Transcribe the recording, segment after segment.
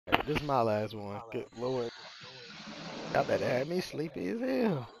This is my last one. Good lord. Y'all better have me sleepy as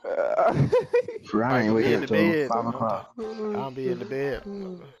hell. Bro, I ain't Michael be waking in up the till bed. 5 o'clock. I'll be in the bed.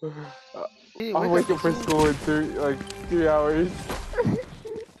 Hey, I'm wake up waking for school in 3 hours.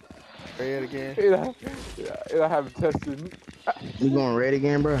 Red again. And I have testing. You going red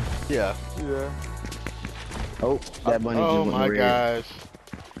again, bro? Yeah. Yeah. Oh, that bunny just Oh went my red. gosh.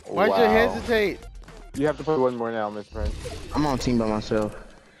 Why'd you Wow. hesitate? You have to play one more now, Miss Prince. I'm on team by myself.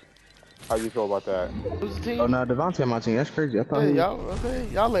 How do you feel about that? Who's the Oh team? no, Devontae on my team. That's crazy. I thought Yeah, he was. y'all okay.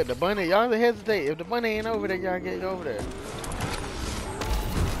 Y'all let the bunny, y'all hesitate. If the bunny ain't over there, y'all get over there.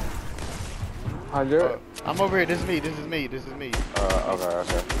 100? I'm over here. This is me. This is me. This is me.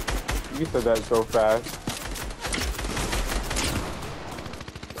 Okay. You said that so fast.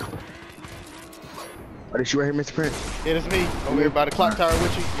 Oh, did you right here, Mr. Prince? Yeah, that's me. Over here by the clock tower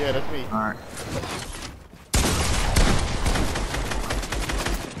with you. Yeah, that's me. Alright.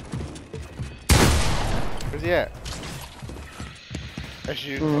 Where's he at? That's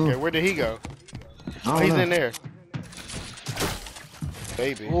you. Okay, where did he go? Oh, he's in there.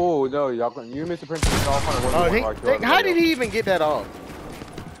 Baby. Oh no, y'all can. You and Mr. Prince is all kind of working. How did he even get that off?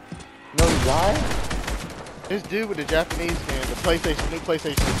 No, he died? This dude with the Japanese skin, the new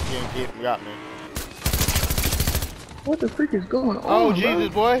PlayStation skin got me. What the freak is going on? Oh, Jesus,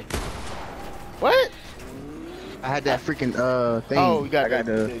 boy. What? I had that freaking thing. Oh, you got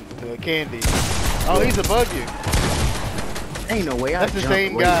the candy. Oh, he's above you. Ain't no way. That's the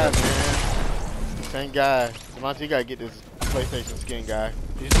same guy, man. Same guy. Devontae, you gotta get this PlayStation skin guy.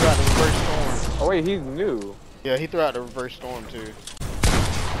 He threw out the reverse storm. Oh wait, he's new. Yeah, he threw out the reverse storm too.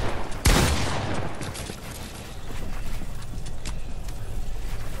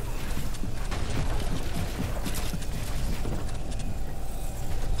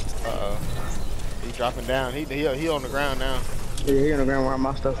 Uh-oh. He's dropping down. He on the ground now. Yeah, he on the ground where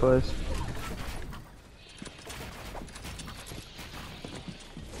my stuff was.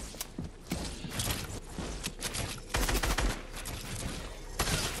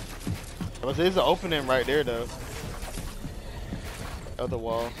 There's an opening right there though. Other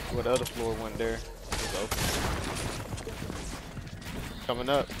wall, where the other floor went there. It's open. Coming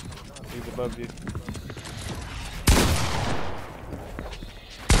up. He's above you.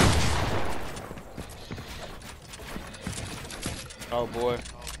 Oh boy.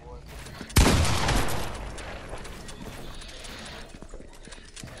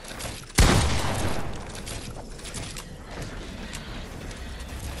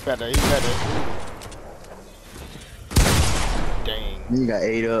 He better. Dang. You got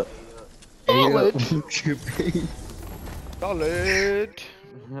 8 up. Solid. Solid. Solid.